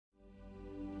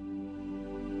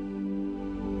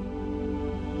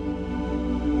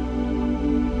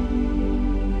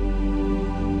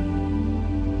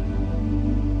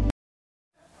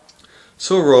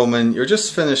So Roman, you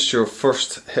just finished your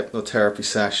first hypnotherapy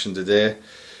session today.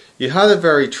 You had a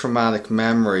very traumatic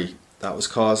memory that was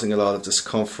causing a lot of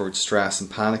discomfort, stress and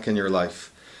panic in your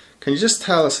life. Can you just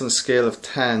tell us on a scale of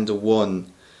 10 to 1,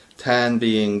 10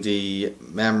 being the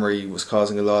memory was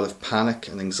causing a lot of panic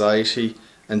and anxiety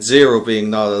and 0 being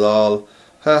not at all,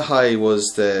 how high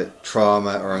was the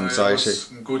trauma or anxiety? It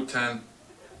was a good 10.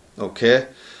 Okay,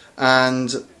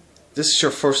 and this is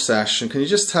your first session. Can you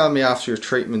just tell me after your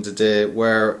treatment today,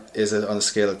 where is it on a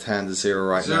scale of 10 to 0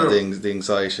 right 0. now, the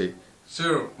anxiety?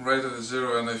 0, right at a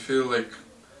 0, and I feel like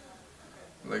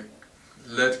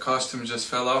lead costume just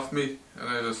fell off me and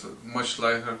I was much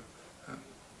lighter.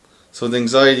 So the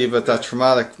anxiety about that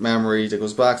traumatic memory that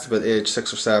goes back to about age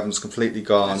 6 or 7 is completely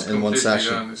gone in one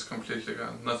session? It's completely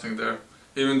gone, nothing there.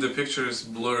 Even the picture is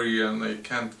blurry and I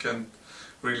can't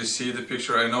really see the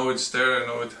picture. I know it's there, I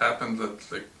know it happened, but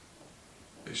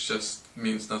it just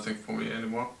means nothing for me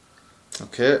anymore.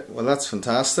 Okay, well that's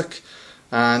fantastic.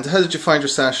 And how did you find your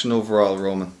session overall,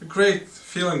 Roman? Great,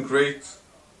 feeling great,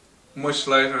 much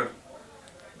lighter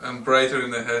and brighter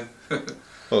in the head.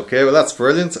 Okay, well that's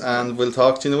brilliant, and we'll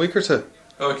talk to you in a week or two.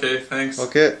 Okay, thanks.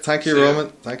 Okay, thank you, Roman.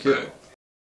 Thank you. Bye.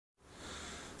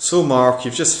 So Mark,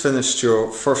 you've just finished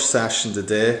your first session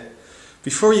today.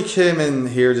 Before you came in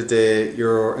here today,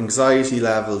 your anxiety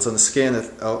levels on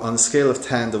a scale of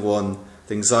 10 to 1,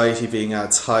 the anxiety being at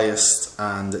its highest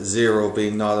and 0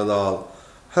 being not at all.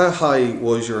 How high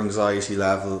was your anxiety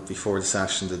level before the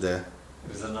session today?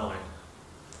 It was a 9.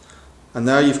 And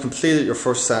now you've completed your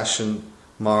first session,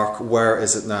 Mark, where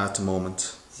is it now at the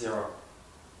moment? 0.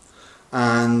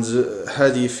 And how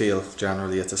do you feel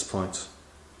generally at this point?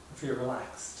 I feel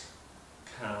relaxed,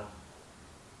 calm.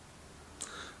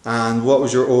 And what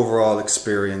was your overall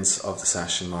experience of the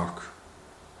session, Mark?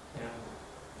 Yeah.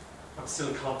 I'm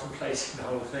still contemplating the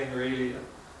whole thing really.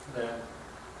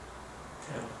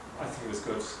 I think it was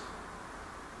good.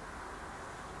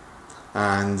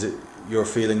 And you're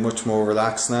feeling much more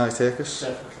relaxed now, I take it?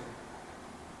 Definitely.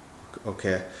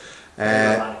 Okay.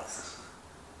 Relaxed.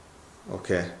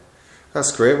 Okay.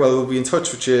 That's great. Well, we'll be in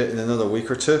touch with you in another week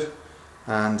or two.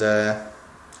 And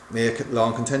may it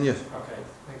long continue. Okay,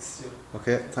 thanks Stu.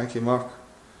 Okay, thank you, Mark.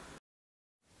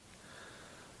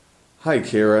 Hi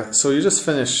Kira, so you just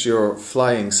finished your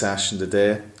flying session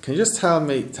today. Can you just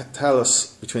tell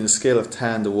us between a scale of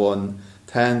 10 to 1,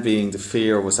 10 being the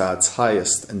fear was at its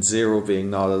highest and 0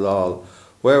 being not at all,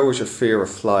 where was your fear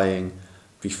of flying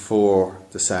before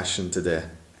the session today?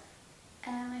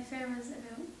 My fear was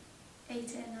about 8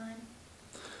 to 9.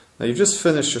 Now you've just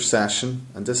finished your session,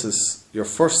 and this is your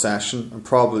first session and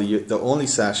probably the only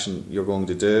session you're going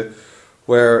to do.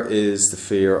 Where is the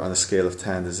fear on a scale of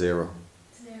 10 to 0?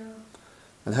 0.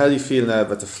 And how do you feel now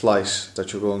about the flight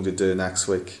that you're going to do next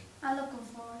week? I'm looking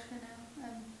forward to it now.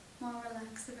 I'm more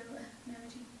relaxed about it and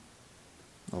everything.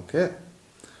 Okay,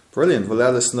 brilliant. Well,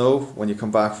 let us know when you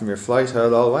come back from your flight how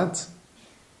it all went.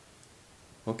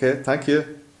 Okay, thank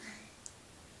you.